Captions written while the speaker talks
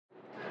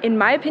In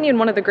my opinion,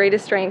 one of the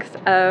greatest strengths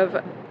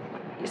of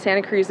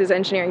Santa Cruz's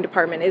engineering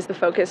department is the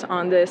focus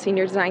on the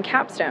senior design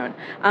capstone.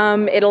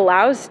 It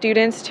allows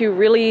students to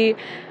really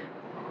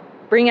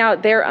bring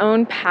out their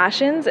own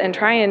passions and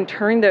try and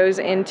turn those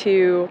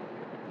into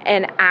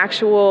an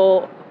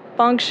actual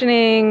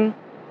functioning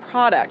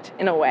product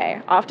in a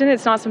way. Often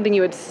it's not something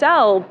you would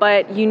sell,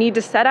 but you need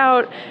to set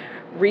out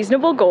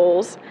reasonable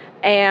goals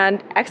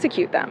and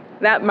execute them.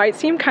 That might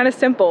seem kind of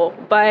simple,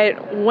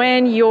 but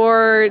when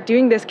you're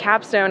doing this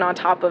capstone on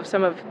top of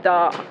some of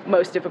the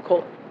most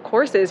difficult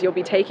courses you'll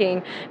be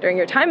taking during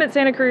your time at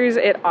Santa Cruz,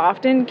 it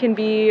often can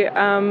be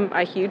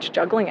a huge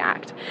juggling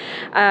act.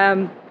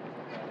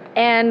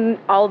 And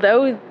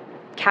although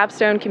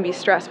capstone can be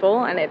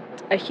stressful and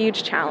it's a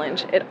huge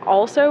challenge, it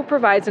also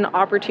provides an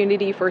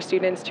opportunity for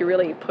students to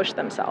really push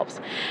themselves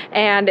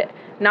and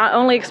not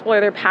only explore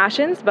their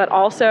passions, but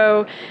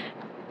also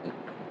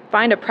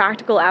find a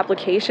practical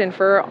application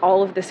for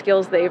all of the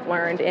skills they've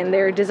learned in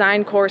their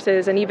design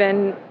courses and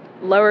even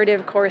lower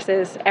div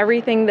courses,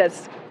 everything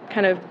that's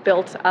kind of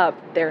built up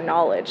their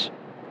knowledge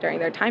during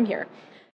their time here.